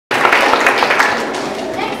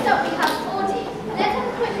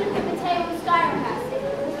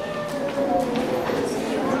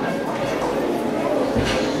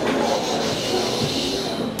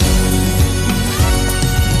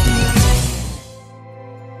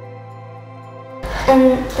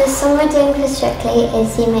The song we're doing for Strictly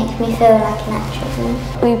is You Make Me Feel Like an Actress.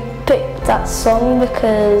 We picked that song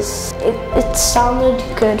because it sounded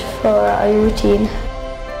good for our routine.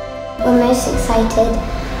 We're most excited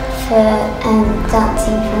for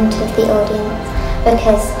dancing in front of the audience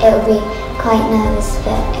because it'll be quite nervous,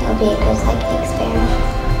 but it'll be a good experience.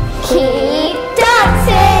 Keep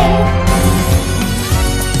dancing!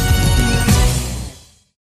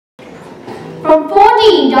 From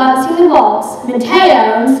 4D Dancing the Waltz,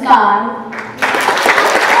 Mateo and Sky.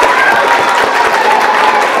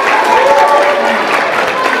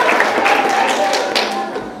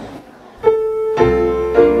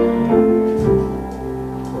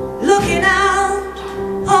 Looking out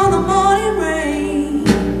on the morning rain,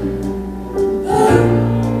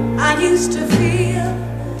 I used to feel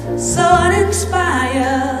so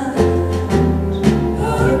uninspired.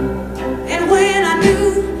 And when I knew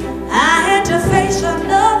I had to face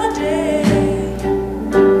another day,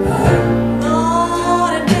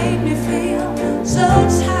 Lord, it made me feel so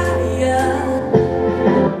tired.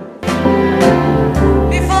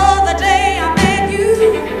 Before the day I met you,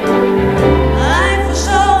 life was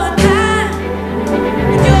so unkind,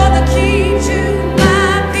 and you're the key to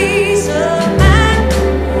my peace of mind.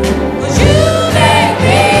 'Cause you make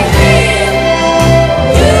me feel,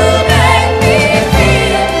 you make me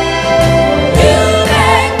feel, you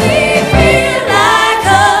make me feel like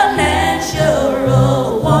a natural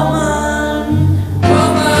woman.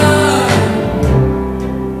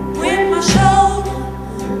 When my soul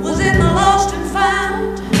was in the lost and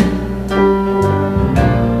found,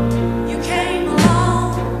 you came along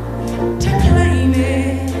to claim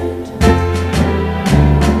it.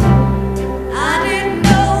 I didn't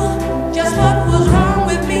know just what was wrong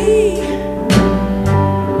with me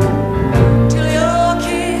till your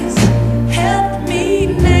kiss helped me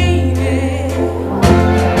name it.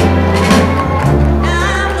 Now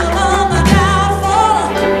I'm no longer doubtful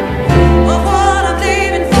of what I'm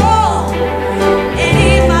living for, and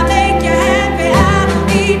if I make you happy, I don't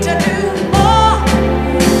need to do more.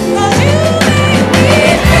 'Cause you make me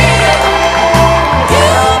feel, you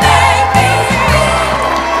make me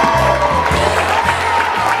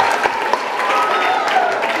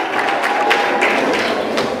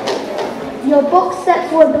Your box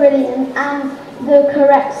sets were brilliant and the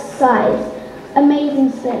correct size.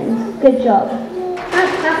 Amazing spins. Good job.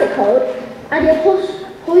 Fantastic hold. And your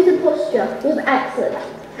poise and posture was excellent.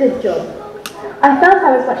 Good job. I felt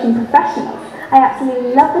I was watching professionals. I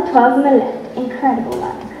absolutely love the twirls on the left. Incredible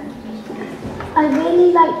work. I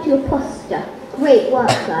really liked your posture. Great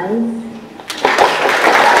work, guys.